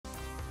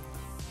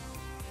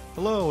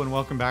Hello and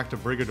welcome back to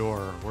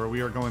Brigador, where we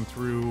are going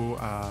through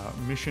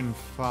Mission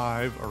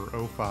 5, or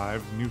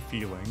O5, New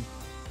Feeling.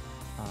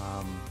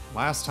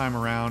 Last time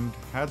around,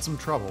 had some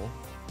trouble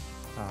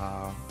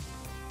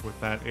with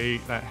that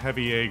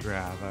heavy A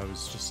grab. I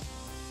was just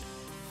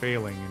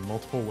failing in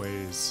multiple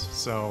ways.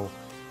 So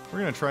we're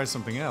going to try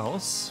something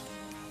else.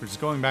 We're just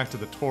going back to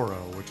the Toro,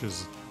 which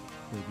is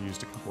we've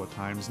used a couple of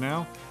times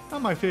now.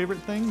 Not my favorite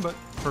thing, but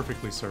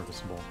perfectly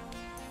serviceable.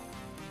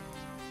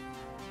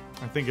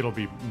 I think it'll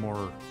be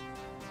more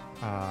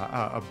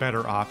a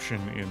better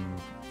option in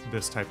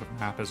this type of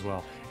map as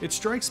well. It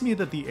strikes me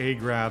that the A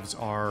grabs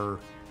are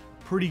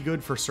pretty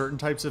good for certain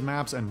types of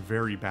maps and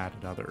very bad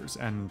at others.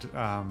 And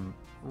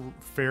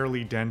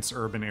fairly dense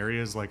urban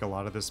areas, like a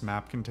lot of this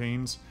map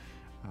contains,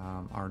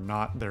 are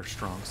not their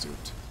strong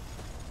suit.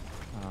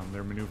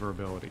 Their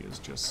maneuverability is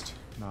just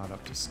not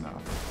up to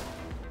snuff.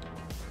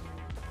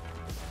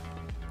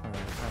 I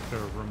have to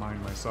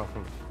remind myself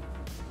of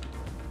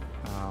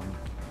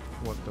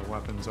what the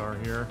weapons are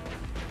here.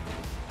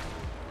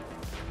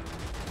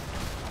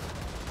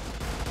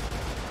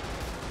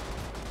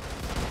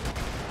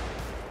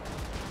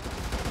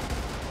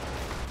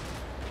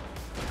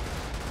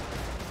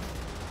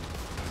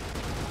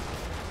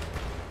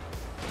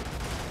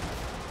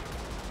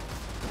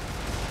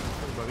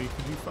 Hey buddy,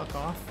 could you fuck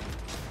off?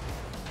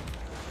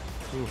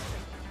 Ooh, I'm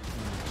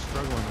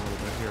struggling a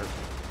little bit here.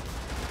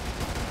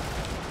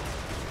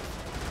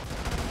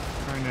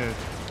 Trying to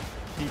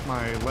keep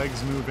my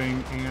legs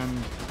moving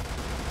and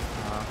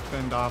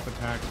fend off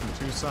attacks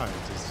from two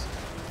sides is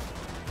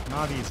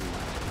not easy.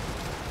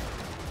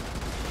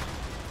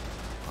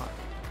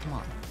 Come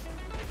on.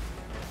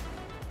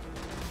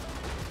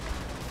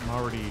 I'm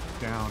already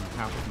down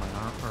half of my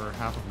arm, or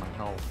half of my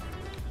health,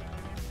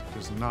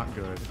 which is not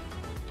good.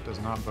 Does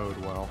not bode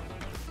well.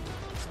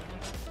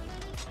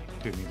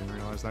 Didn't even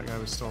realize that guy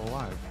was still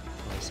alive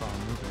until I saw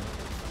him moving.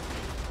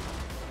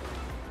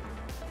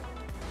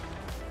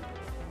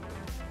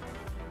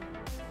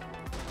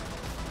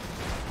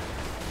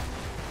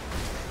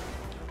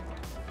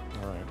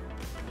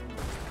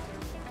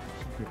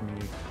 Give me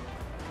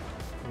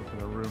a little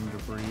bit of room to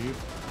breathe.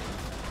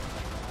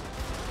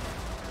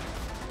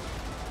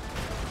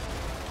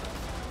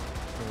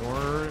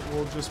 Or it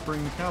will just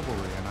bring the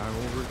cavalry and I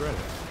will regret it.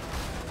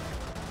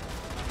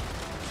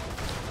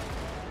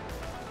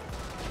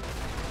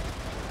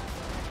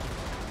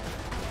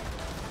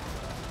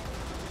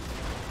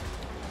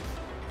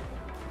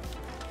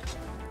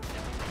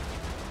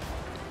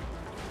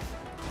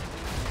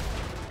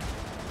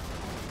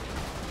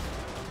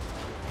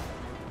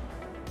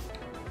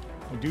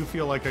 I do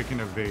feel like I can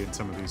evade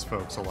some of these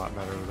folks a lot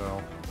better,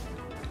 though.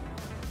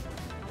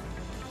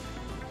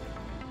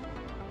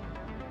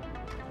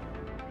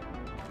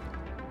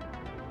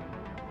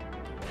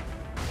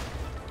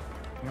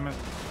 Damn it.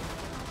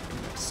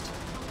 I missed.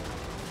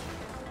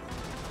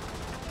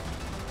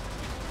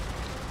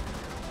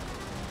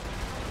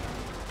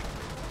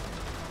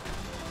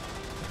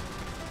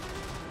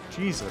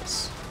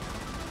 Jesus.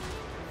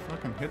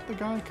 Fucking hit the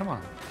guy? Come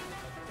on.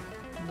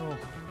 No,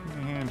 give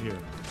me a hand here.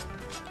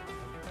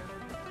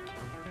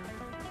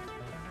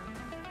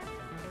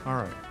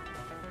 Alright.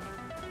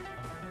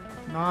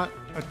 Not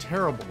a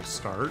terrible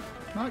start.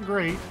 Not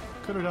great.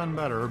 Could have done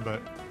better, but...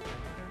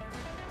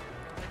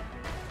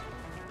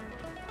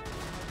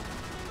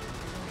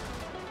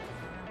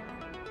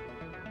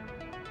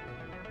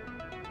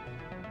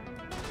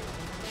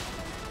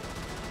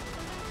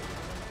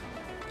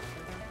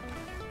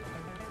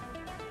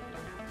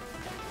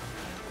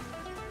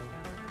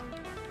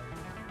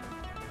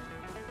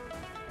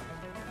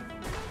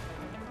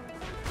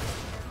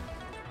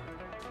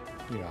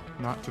 yeah,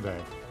 not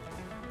today.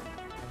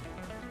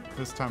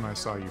 This time I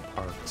saw you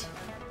parked.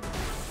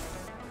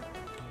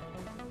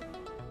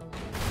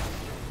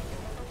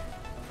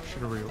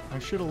 I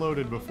should have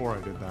loaded before I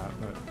did that,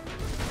 but...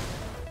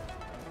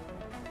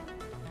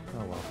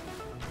 oh well.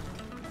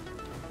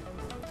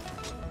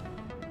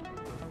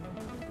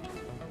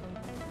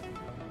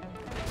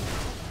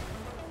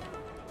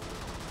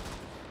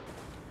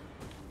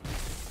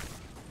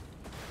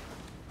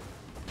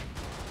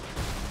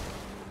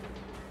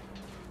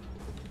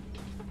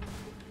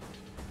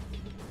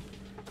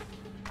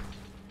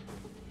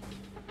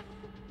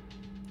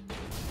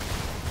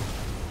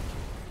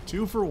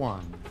 Two for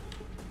one.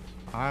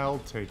 I'll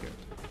take it.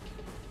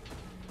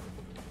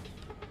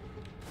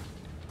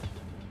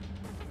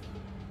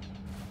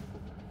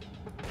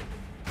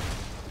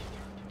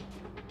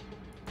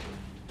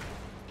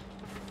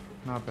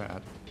 Not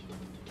bad.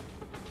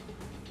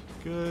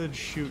 Good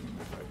shooting,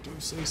 if I do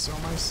say so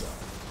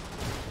myself.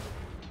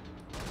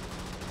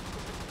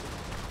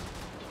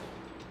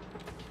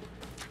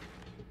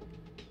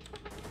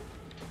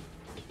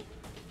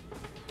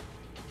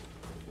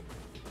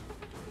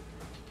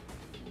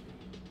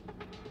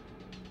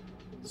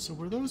 So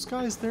were those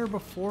guys there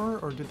before,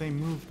 or did they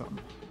move them?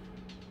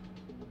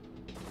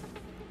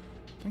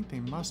 I think they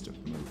must have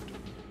moved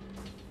them.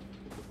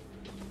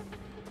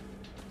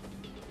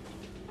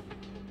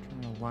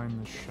 Trying to line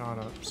this shot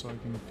up so I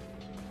can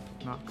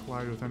not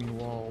collide with any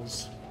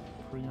walls.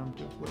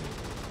 preemptively.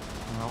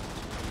 Well,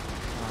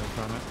 I've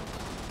done it.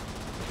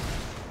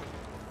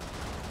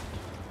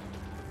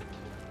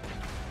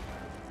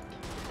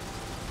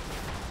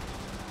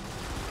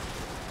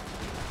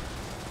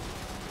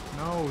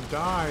 No,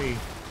 die!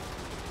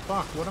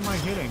 Fuck, what am I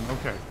hitting?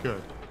 Okay,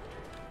 good.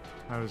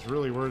 I was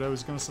really worried I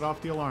was going to set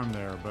off the alarm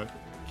there, but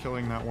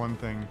killing that one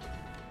thing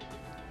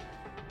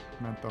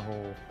meant the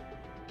whole...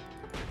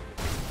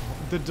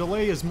 The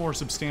delay is more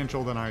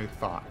substantial than I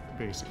thought,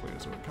 basically,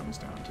 is what it comes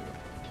down to.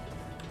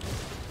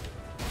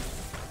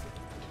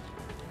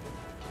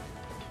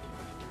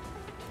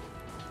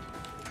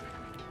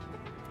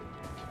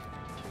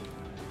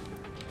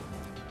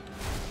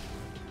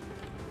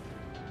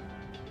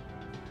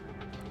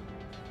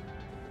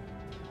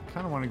 I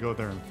kind of want to go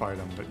there and fight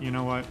him, but you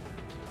know what?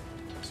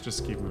 Let's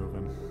just keep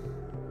moving.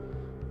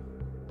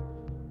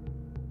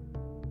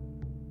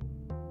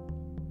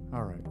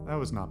 Alright, that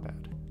was not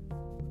bad.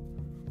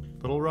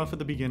 Little rough at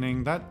the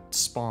beginning. That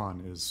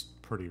spawn is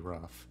pretty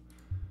rough.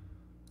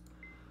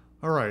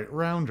 Alright,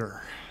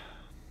 Rounder.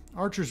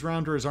 Archer's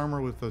Rounder is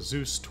armored with a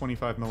Zeus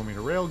 25mm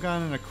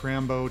railgun and a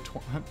Crambo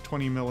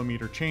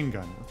 20mm chain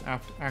gun with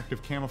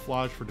active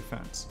camouflage for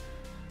defense.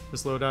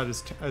 This loadout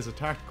is as a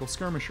tactical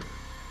skirmisher.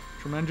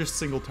 Tremendous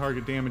single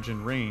target damage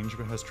and range,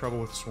 but has trouble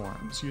with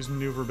swarms. Use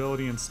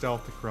maneuverability and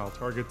stealth to corral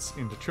targets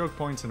into choke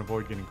points and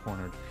avoid getting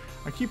cornered.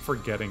 I keep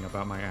forgetting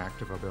about my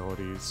active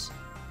abilities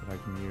that I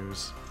can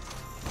use.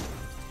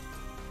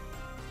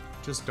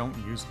 Just don't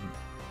use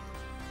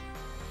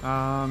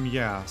them.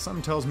 Yeah,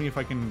 something tells me if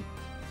I can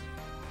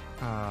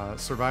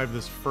survive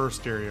this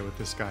first area with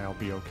this guy, I'll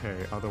be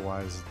okay.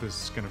 Otherwise,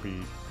 this is gonna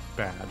be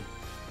bad.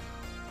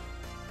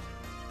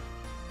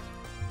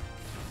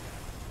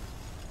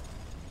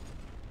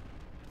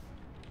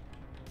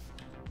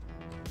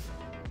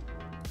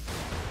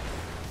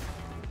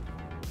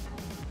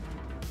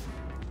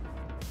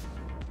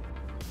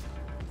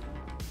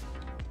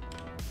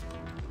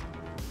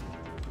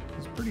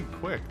 Pretty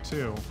quick,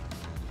 too.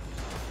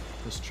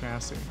 This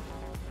chassis.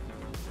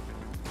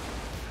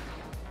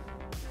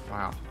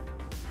 Wow.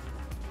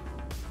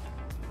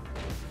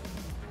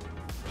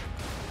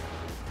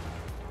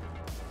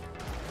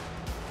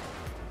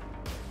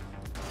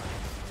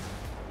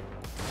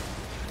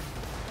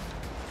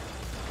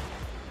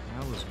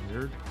 That was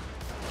weird.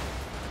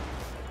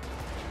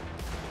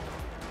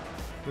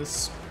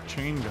 This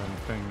chain gun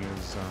thing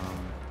is,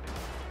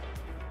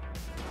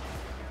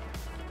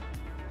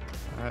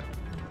 that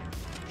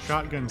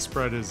shotgun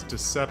spread is has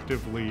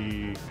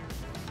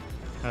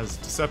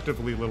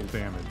deceptively little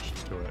damage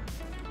to it.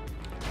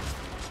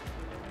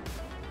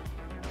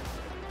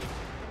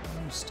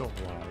 I'm still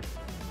alive.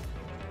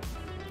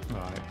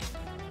 Alright.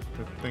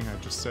 The thing I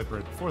just said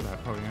right before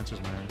that probably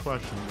answers my own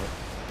question, but...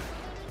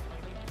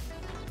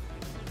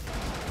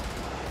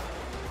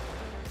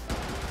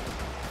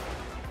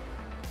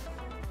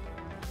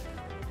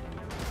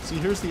 See,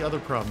 here's the other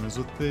problem, is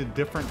with the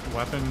different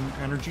weapon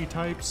energy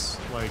types,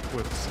 like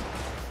with...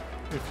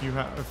 If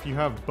you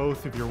have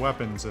both of your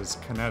weapons as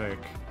kinetic,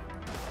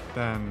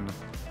 then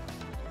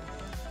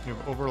you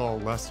have overall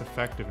less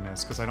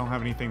effectiveness, because I don't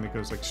have anything that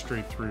goes like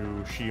straight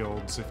through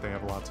shields if they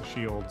have lots of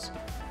shields,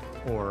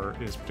 or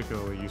is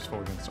particularly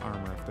useful against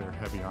armor if they're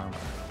heavy armor.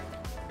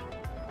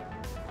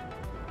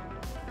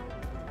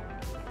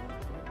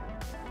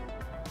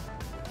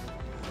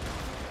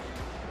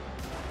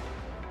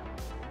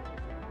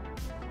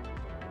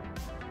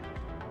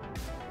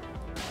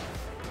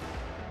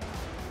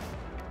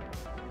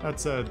 That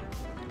said,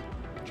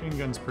 chain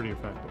gun's pretty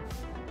effective.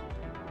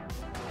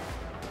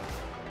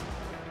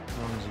 As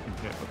long as you can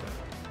hit with it,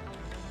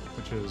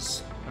 which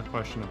is a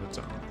question of its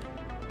own.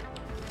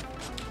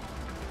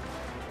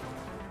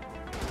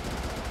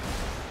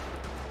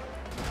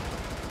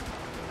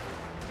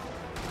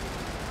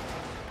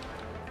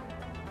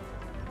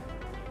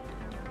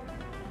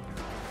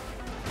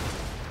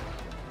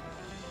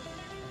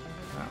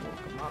 That will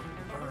come up.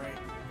 All right.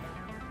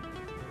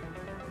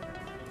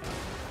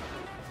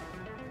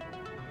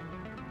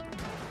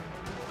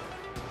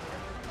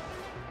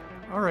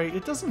 Alright,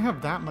 it doesn't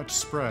have that much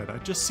spread.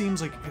 It just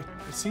seems like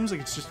it seems like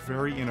it's just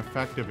very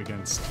ineffective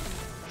against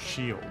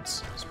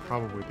shields. It's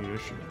probably the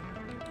issue.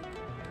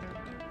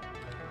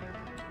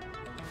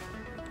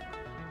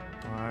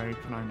 Why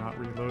can I not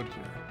reload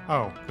here?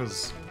 Oh,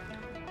 because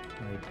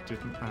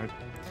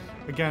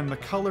again, the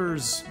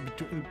colors,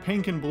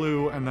 pink and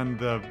blue, and then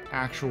the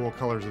actual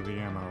colors of the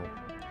ammo.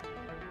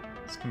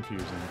 It's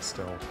confusing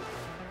still.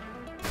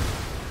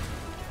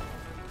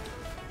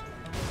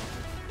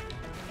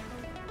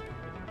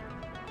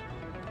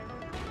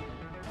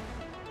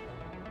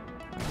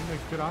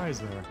 Good eyes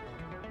there.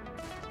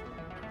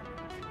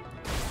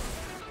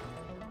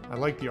 I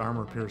like the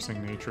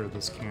armor-piercing nature of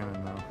this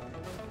cannon, though.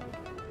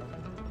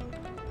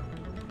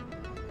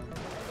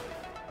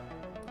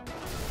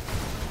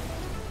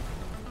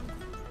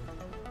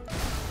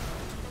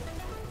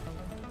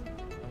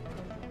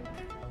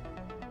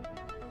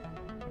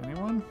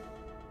 Anyone?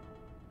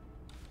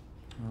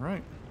 All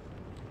right.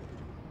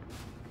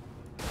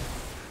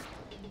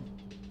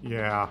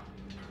 Yeah.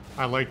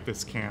 I like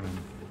this cannon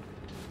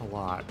a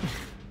lot.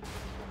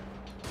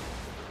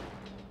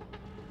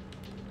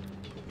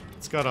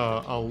 It's got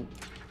a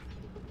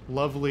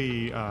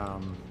lovely,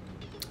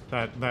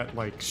 that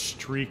like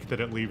streak that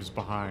it leaves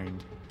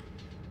behind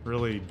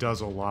really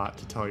does a lot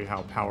to tell you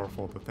how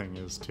powerful the thing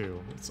is too.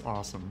 It's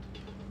awesome.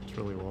 It's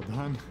really well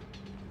done.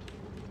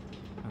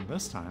 And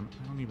this time,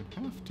 I don't even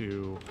have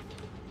to...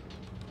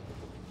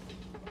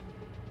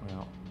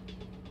 Well...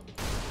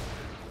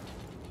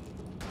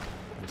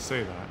 I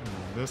say that, and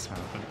then this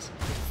happens.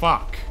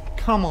 Fuck!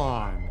 Come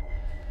on!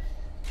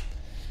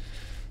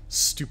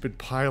 Stupid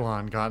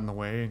pylon got in the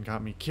way and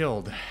got me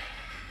killed.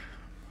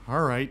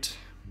 Alright.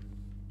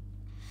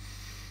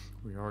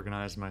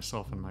 Reorganize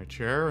myself in my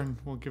chair, and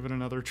we'll give it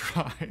another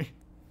try.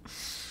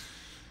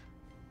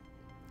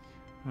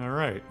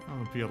 Alright,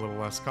 I'll be a little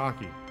less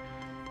cocky.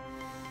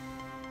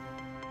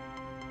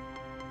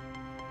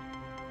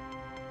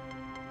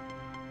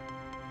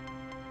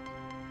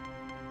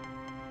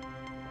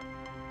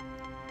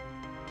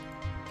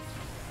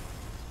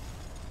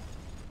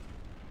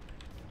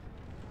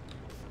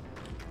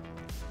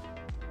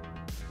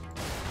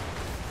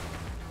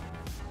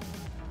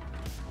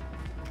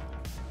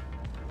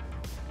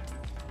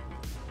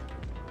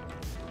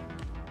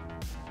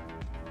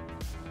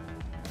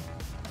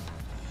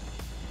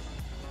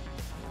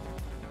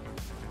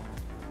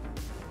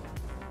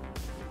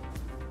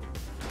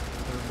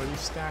 Everybody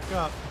stack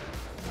up.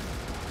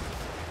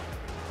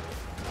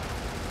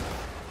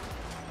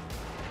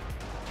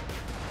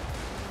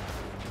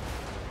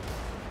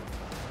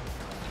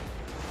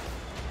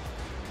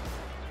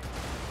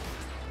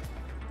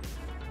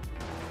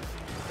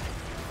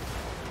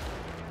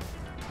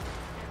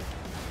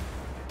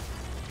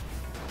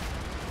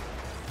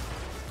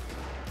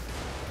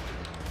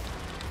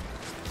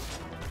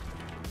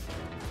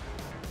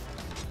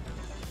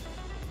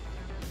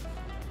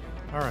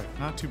 All right,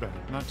 not too bad,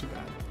 not too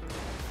bad.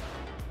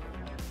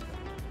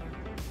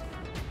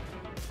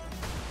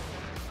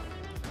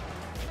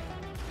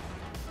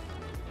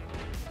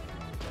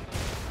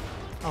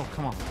 Oh,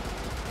 come on.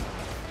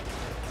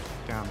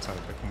 Downside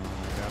of the cannon,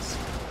 I guess.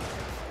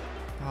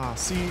 Ah,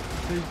 see,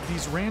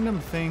 these random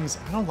things...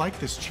 I don't like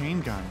this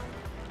chain gun.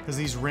 Because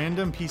these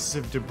random pieces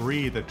of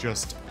debris that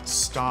just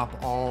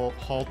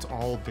halt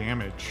all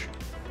damage.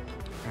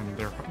 And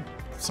they're...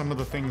 Some of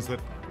the things that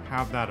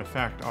have that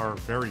effect are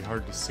very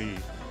hard to see.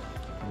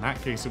 In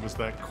that case, it was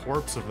that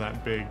corpse of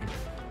that big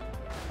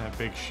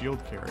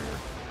shield carrier.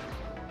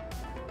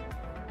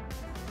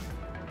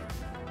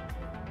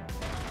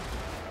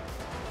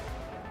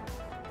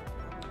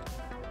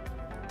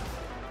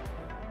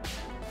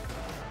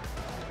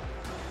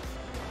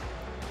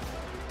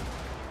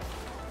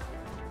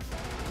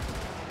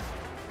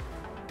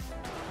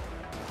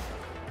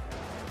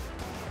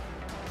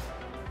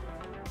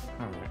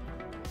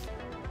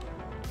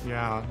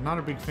 Yeah, not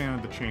a big fan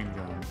of the chain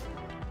gun.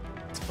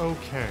 It's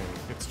okay,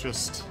 it's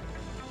just...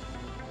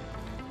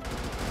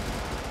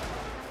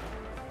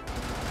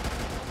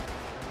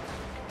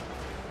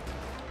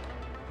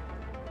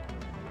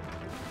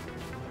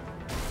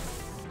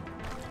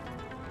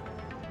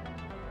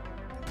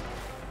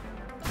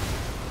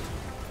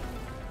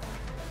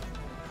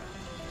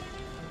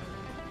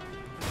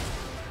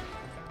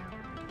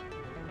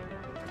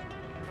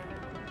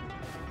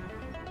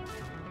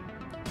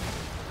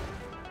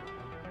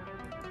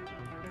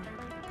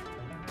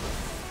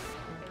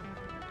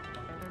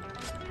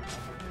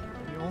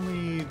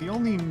 The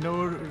only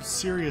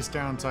serious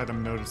downside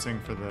I'm noticing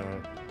for the...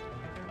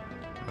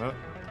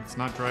 let's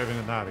not drive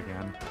into that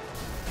again.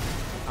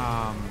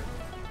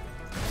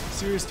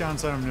 Serious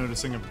downside I'm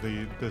noticing of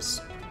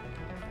this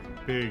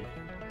big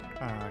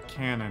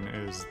cannon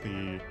is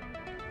the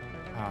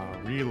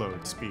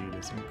reload speed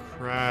is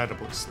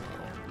incredibly slow.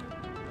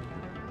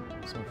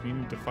 So if you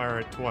need to fire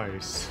it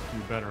twice,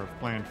 you better have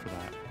planned for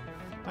that.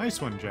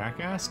 Nice one,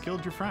 jackass.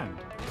 Killed your friend.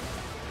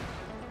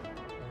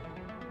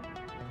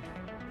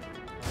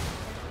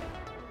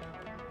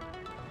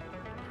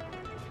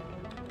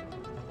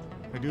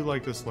 I do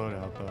like this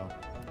loadout, though.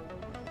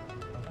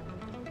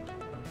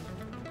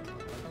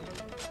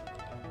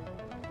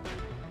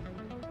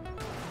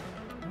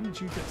 When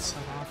did you get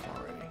set off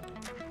already?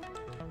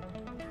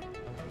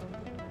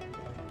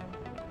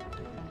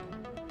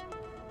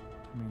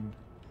 I mean,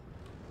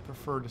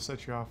 prefer to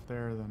set you off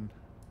there than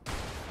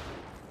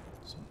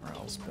somewhere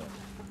else, but...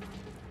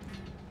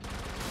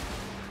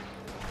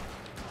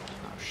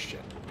 Oh,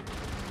 shit.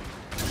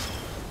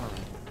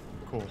 Alright,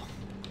 cool.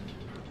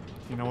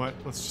 You know what?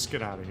 Let's just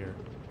get out of here.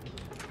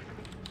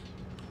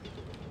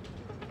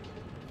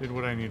 Did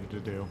what I needed to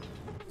do.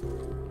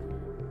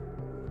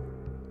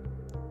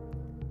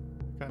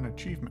 Got an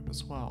achievement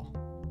as well.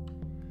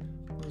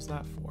 What was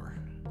that for?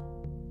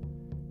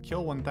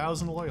 Kill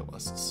 1,000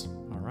 loyalists.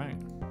 Alright.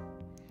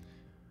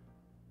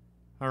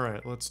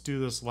 Alright, let's do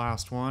this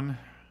last one.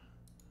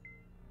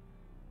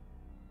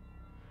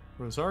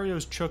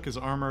 Rosario's Chook is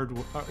armed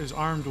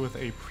with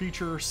a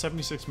Preacher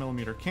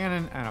 76mm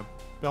cannon and a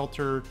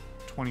Belter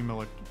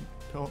 20mm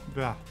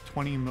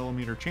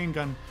chain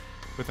gun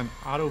with an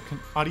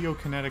audio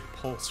kinetic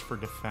pulse for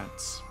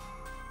defense.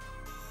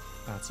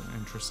 That's an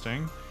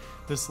interesting.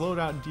 This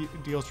loadout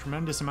deals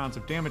tremendous amounts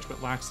of damage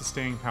but lacks the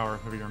staying power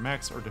of heavier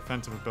mechs or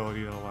defensive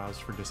ability that allows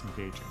for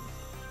disengaging.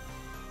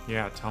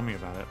 Yeah, tell me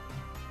about it.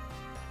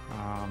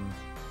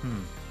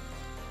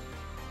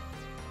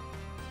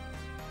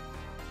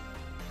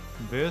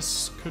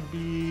 This could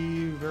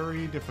be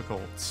very difficult.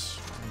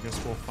 I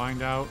guess we'll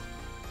find out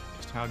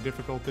just how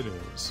difficult it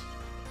is.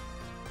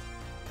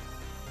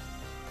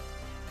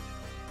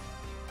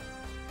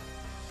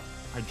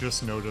 I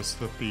just noticed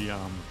that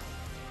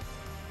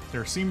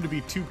there seem to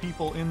be 2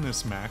 people in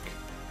this mech,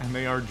 and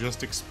they are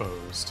just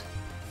exposed.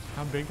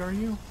 How big are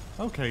you?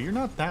 Okay, you're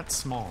not that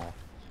small.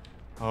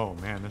 Oh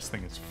man, this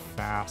thing is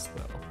fast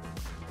though.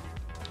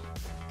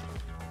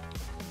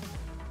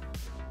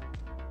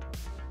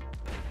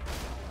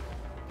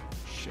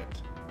 Shit.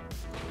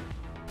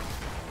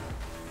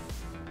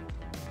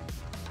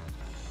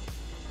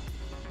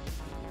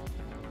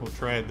 We'll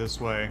try it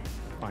this way,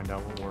 find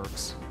out what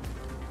works.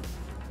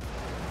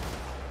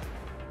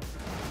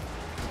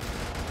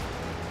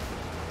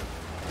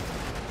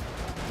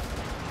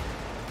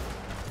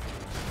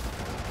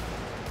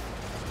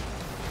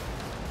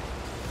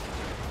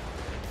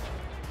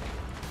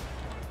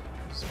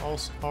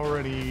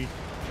 Already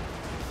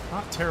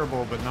not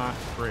terrible, but not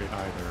great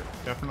either.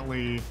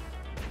 Definitely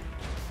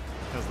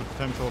has the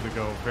potential to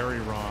go very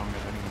wrong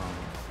at any moment.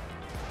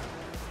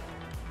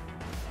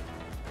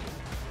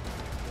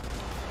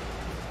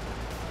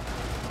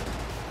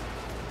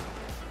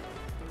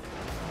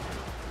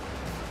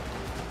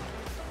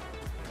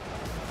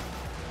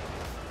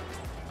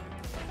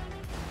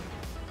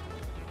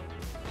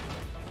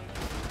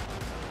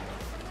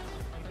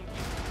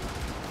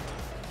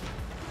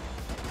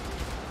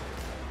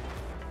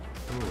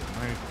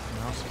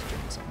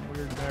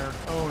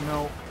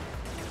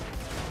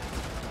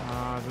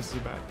 This is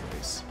a bad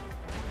place.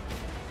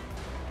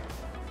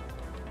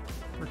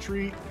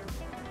 Retreat.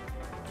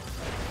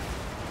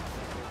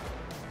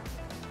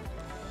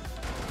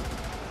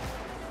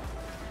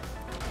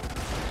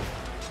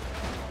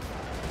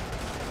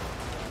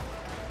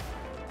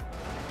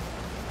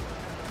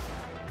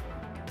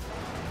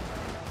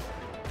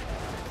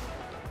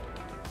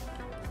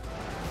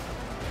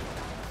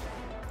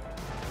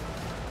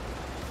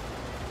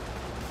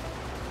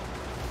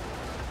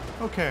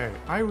 Okay,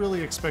 I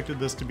really expected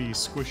this to be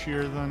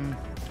squishier than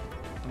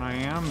I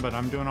am, but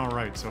I'm doing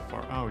alright so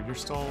far. Oh, you're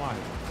still alive.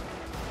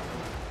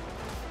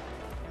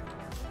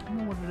 I don't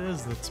know what it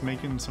is that's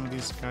making some of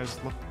these guys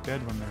look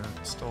dead when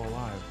they're still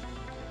alive.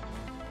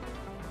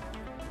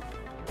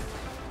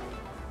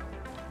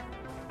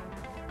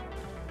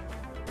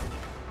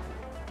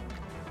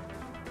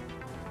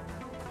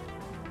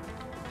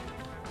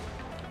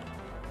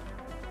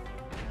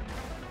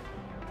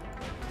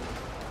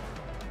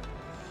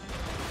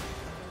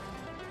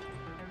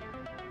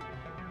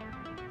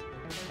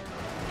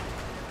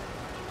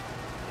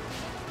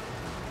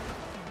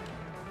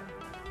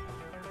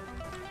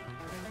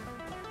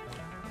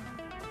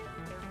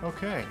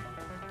 Okay,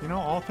 you know,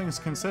 all things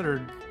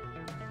considered,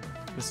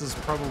 this is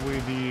probably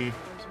the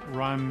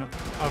run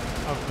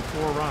of the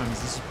 4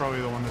 runs. This is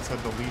probably the one that's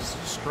had the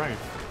least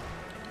strife.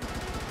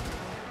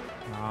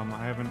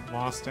 I haven't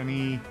lost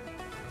any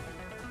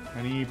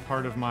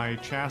part of my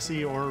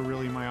chassis or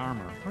really my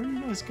armor. Where are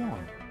you guys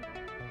going?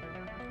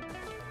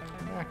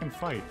 Come back and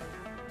fight.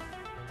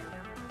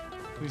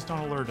 Please don't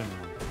alert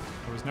anyone.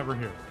 I was never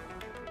here.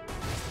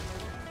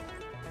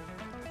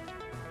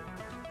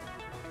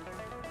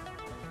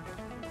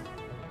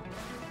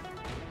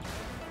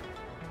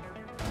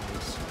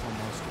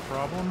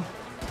 Problem.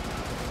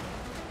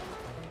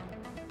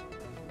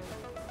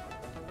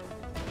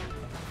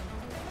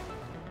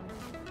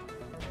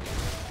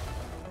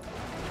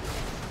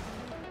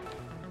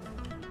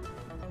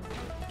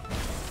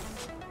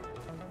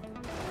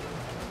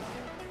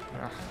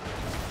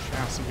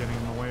 Chassis getting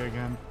in the way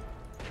again.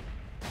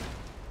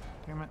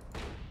 Damn it.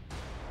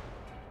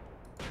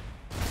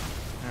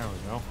 There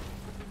we go.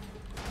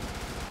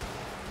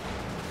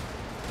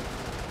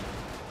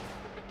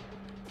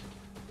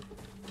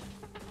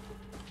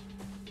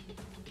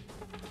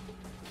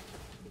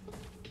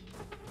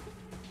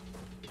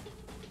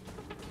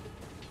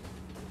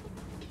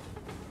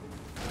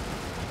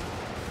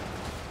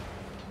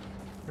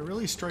 It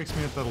really strikes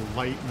me that the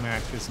light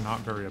mech is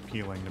not very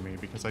appealing to me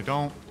because I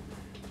don't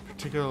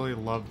particularly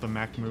love the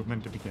mech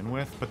movement to begin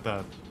with,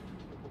 but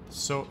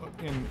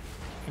in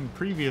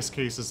previous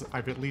cases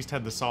I've at least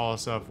had the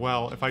solace of,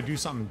 well, if I do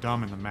something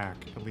dumb in the mech,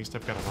 at least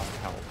I've got a lot of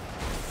help to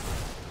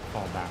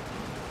fall back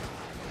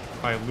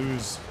on.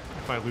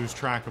 If I lose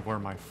track of where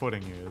my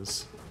footing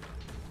is,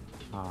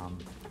 I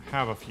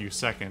have a few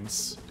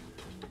seconds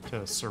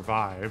to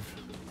survive.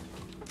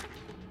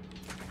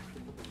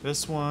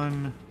 This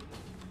one,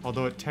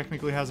 although it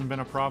technically hasn't been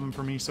a problem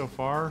for me so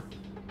far,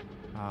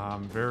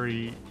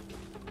 very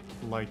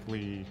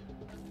likely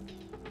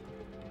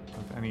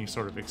with any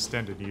sort of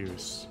extended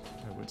use,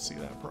 I would see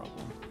that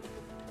problem.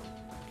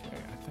 Okay,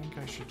 I think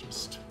I should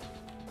just...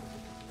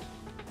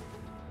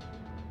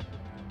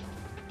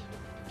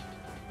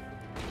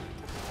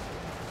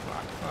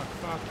 Fuck,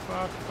 fuck,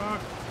 fuck,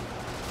 fuck.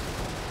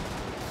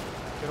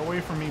 Get away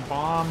from me,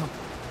 bomb.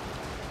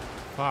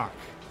 Fuck.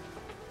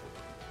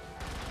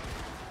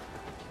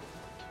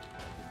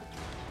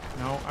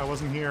 No, I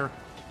wasn't here.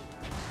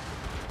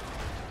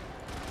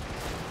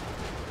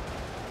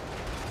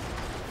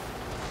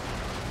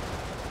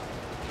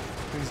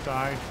 Please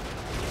die.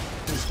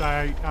 Please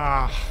die.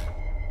 Ah.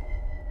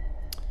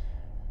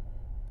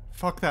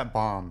 Fuck that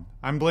bomb.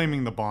 I'm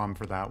blaming the bomb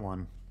for that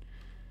one.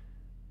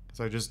 Because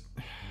I just...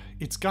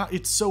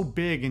 It's so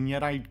big and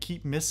yet I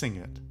keep missing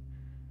it.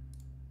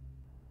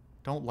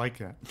 Don't like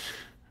that.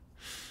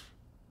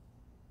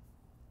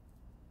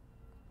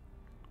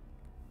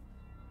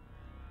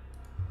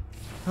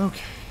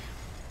 Okay.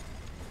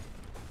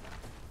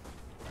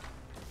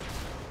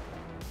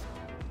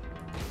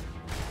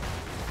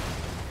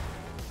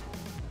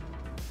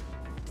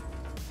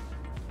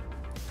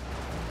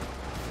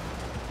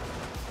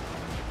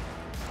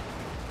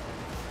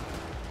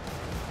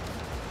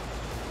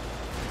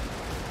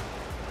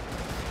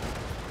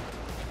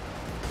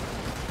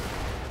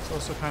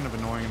 It's also kind of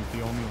annoying that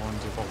the only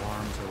ones with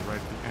alarms are right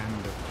at the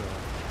end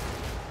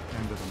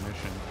of the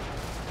mission.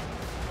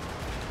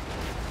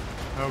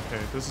 Okay,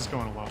 this is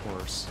going a lot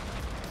worse.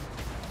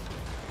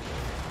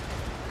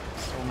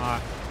 Still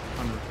not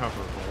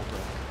unrecoverable,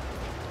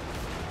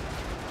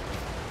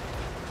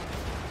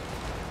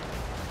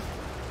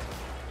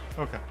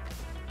 but... Okay.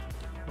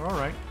 We're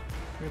alright.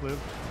 We live.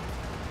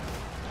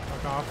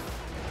 Fuck off.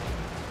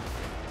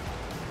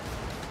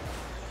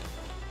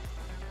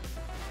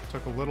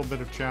 Took a little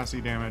bit of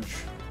chassis damage.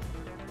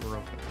 We're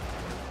okay.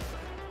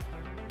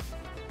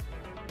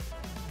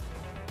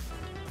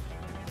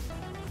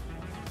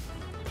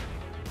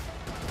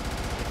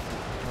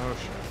 Oh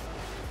shit.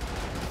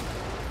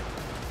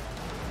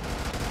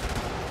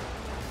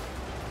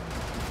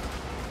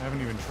 I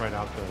haven't even tried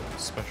out the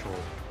special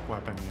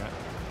weapon yet.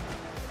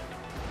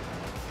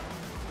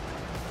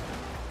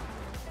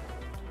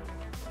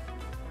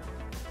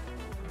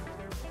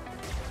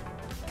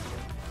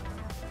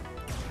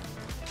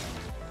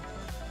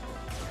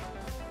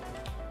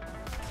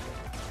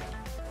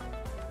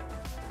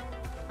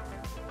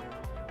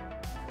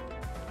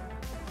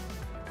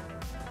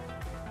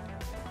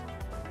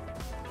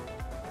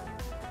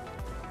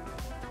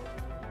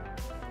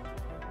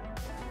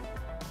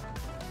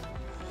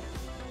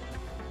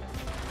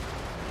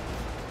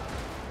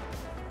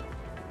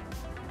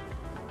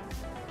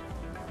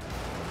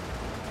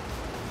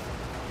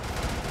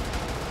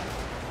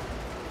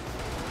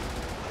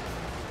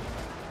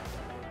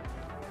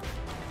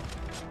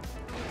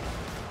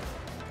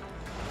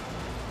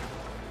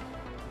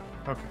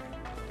 Okay.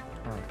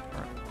 Alright,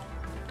 alright.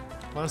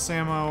 Less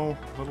ammo,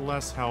 a little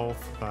less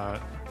health, but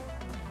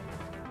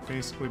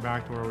basically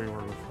back to where we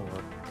were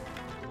before.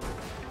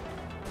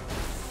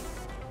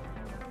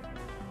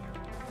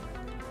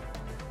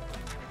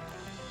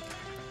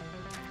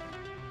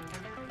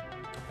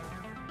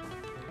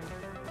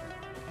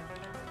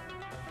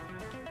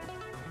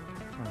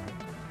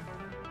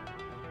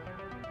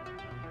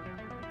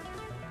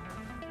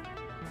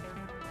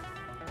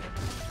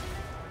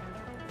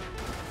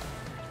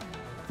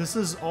 This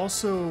is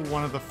also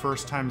one of the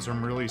first times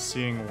I'm really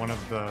seeing one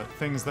of the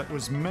things that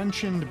was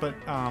mentioned, but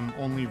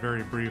only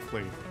very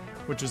briefly,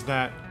 which is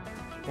that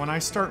when I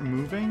start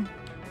moving,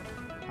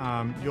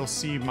 you'll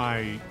see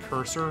my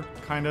cursor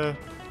kind of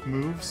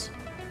moves,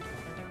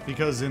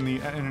 because in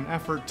an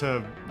effort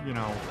to, you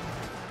know,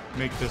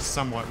 make this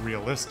somewhat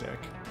realistic,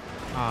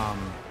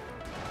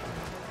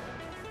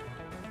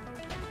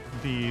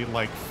 the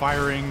like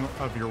firing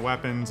of your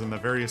weapons and the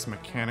various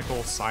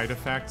mechanical side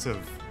effects of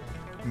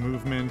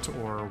movement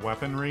or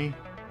weaponry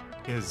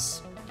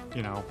is,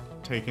 you know,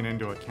 taken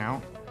into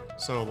account.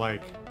 So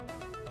like,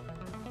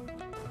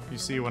 you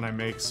see when I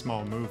make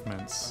small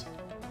movements,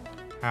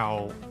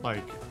 how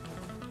like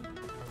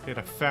it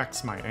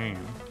affects my aim.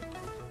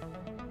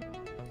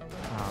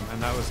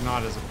 And that was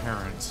not as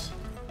apparent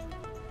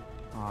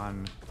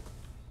on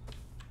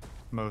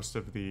most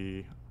of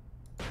the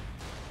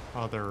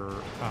other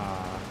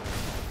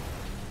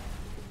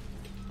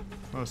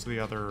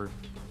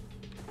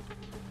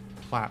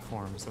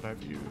platforms that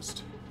I've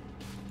used.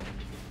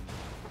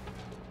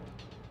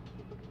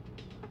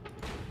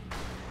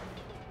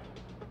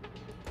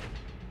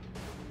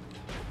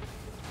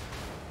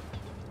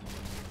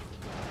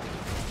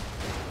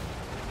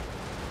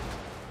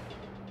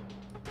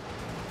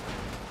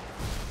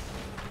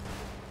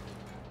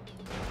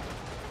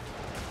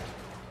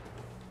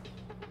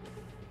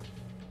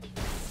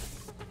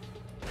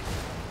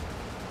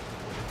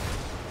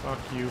 Fuck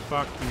you,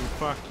 fuck you,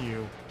 fuck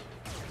you.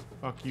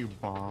 Fuck you,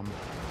 bomb.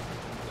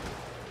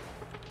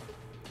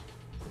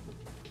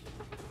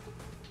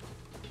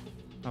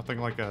 Nothing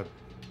like a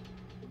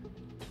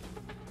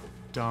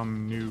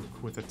dumb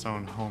nuke with its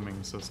own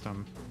homing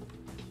system.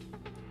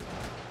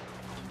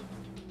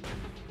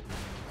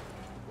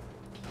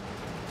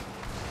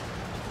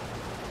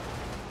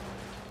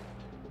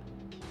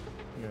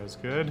 You guys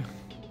good?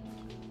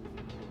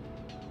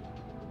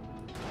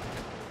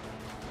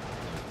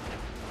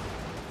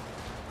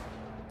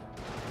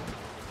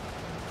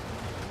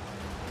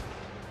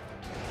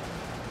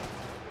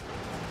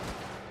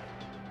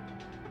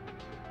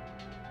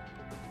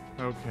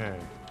 Okay.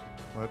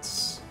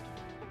 Let's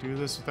do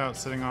this without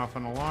setting off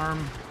an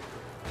alarm.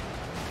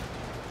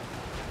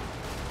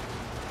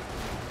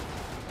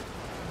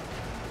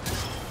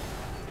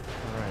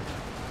 Alright.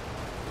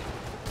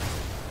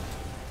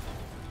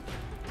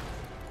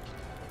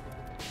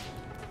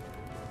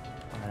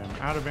 I am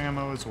out of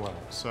ammo as well,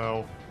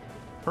 so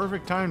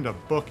perfect time to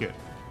book it.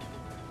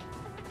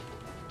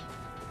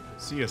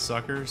 See ya,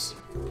 suckers.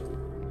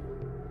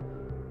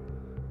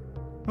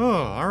 Oh,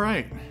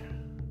 alright.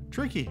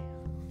 Tricky.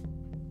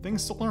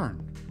 Things to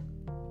learn.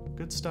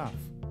 Good stuff.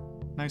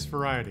 Nice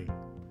variety.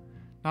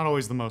 Not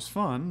always the most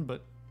fun,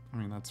 but I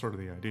mean, that's sort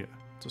of the idea.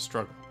 It's a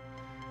struggle.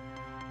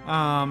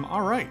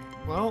 Alright.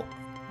 Well,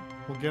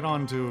 we'll get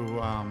on to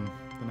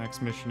the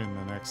next mission in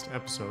the next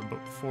episode,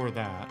 but before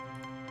that,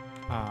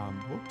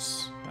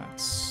 whoops,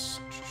 that's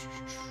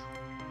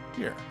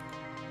here.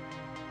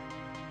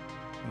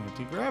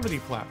 Anti-gravity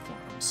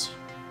platforms.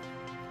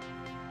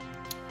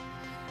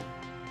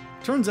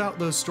 Turns out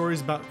those stories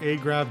about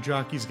A-Grav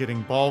jockeys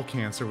getting ball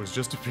cancer was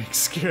just a big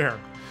scare.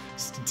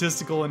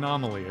 Statistical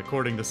anomaly,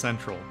 according to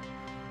Central.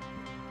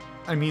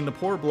 I mean, the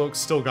poor blokes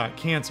still got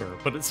cancer,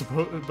 but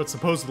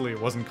supposedly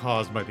it wasn't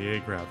caused by the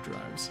A-Grav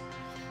drives.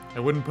 I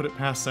wouldn't put it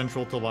past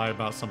Central to lie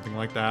about something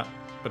like that,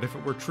 but if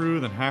it were true,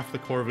 then half the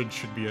Corvids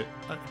should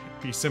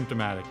be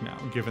symptomatic now,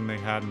 given they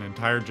had an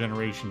entire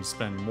generation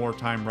spend more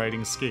time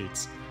riding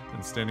skates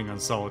than standing on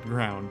solid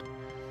ground.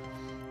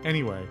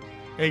 Anyway,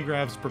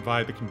 A-Gravs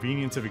provide the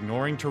convenience of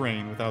ignoring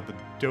terrain without the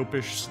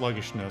dopish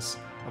sluggishness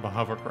of a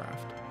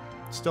hovercraft.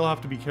 Still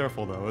have to be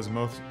careful though, as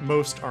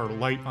most are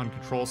light on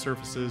control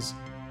surfaces.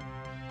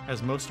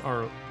 As most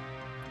are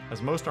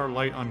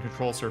light on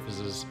control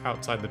surfaces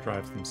outside the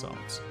drives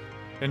themselves.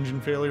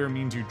 Engine failure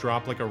means you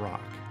drop like a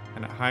rock,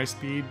 and at high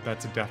speed,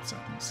 that's a death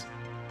sentence.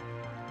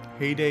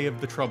 Heyday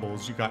of the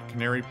Troubles, you got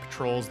canary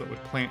patrols that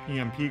would plant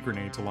EMP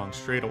grenades along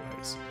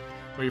straightaways.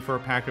 Wait for a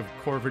pack of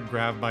Corvid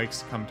grav bikes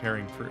to come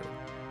tearing through.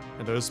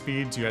 At those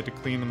speeds, you had to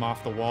clean them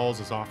off the walls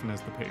as often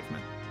as the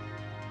pavement.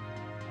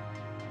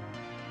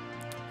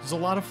 There's a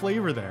lot of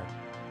flavor there.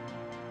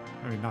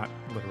 I mean, not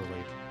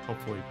literally.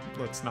 Hopefully,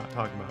 let's not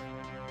talk about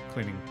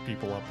cleaning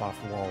people up off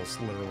the walls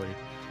literally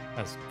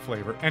as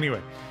flavor.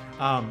 Anyway,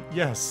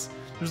 yes,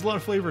 there's a lot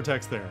of flavor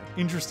text there.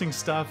 Interesting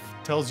stuff,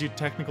 tells you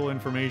technical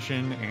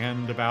information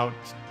and about,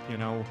 you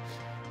know,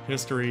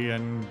 history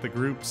and the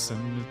groups,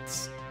 and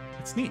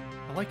it's neat.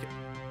 I like it.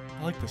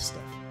 I like this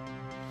stuff.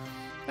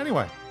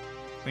 Anyway,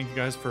 thank you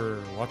guys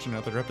for watching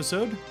another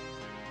episode.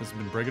 This has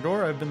been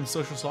Brigador. I've been the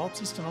Social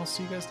Solipsist, and I'll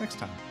see you guys next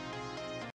time.